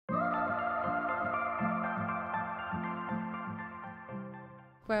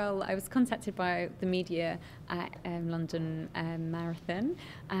Well, I was contacted by the media at London Marathon,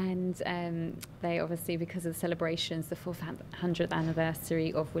 and they obviously, because of the celebrations, the 400th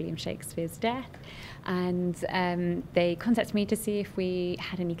anniversary of William Shakespeare's death, and they contacted me to see if we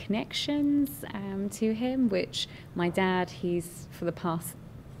had any connections to him, which my dad, he's for the past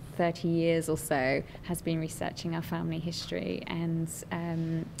 30 years or so has been researching our family history, and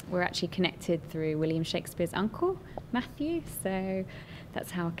we're actually connected through William Shakespeare's uncle, Matthew, so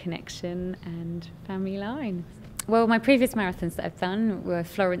that's our connection and family line. Well, my previous marathons that I've done were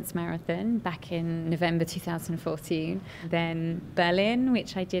Florence Marathon back in November 2014, then Berlin,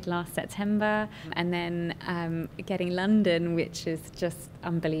 which I did last September, and then getting London, which is just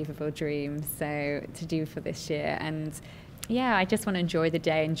unbelievable dream so to do for this year. And yeah, I just want to enjoy the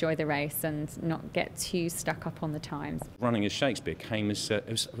day, enjoy the race, and not get too stuck up on the times. Running as Shakespeare came as it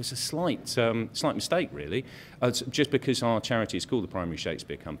was a slight mistake, really. Just because our charity is called the Primary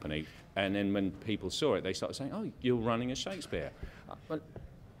Shakespeare Company, and then when people saw it, they started saying, "Oh, you're running as Shakespeare."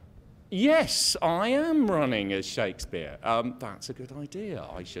 Yes, I am running as Shakespeare. That's a good idea.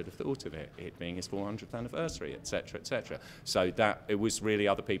 I should have thought of it, it being his 400th anniversary, etc., etc. So that it was really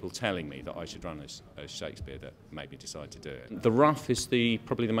other people telling me that I should run as Shakespeare that made me decide to do it. The rough is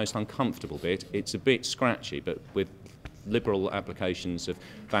probably the most uncomfortable bit. It's a bit scratchy, but with liberal applications of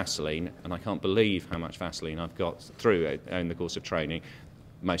Vaseline, and I can't believe how much Vaseline I've got through it in the course of training,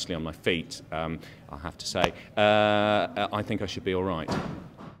 mostly on my feet, I have to say, I think I should be all right.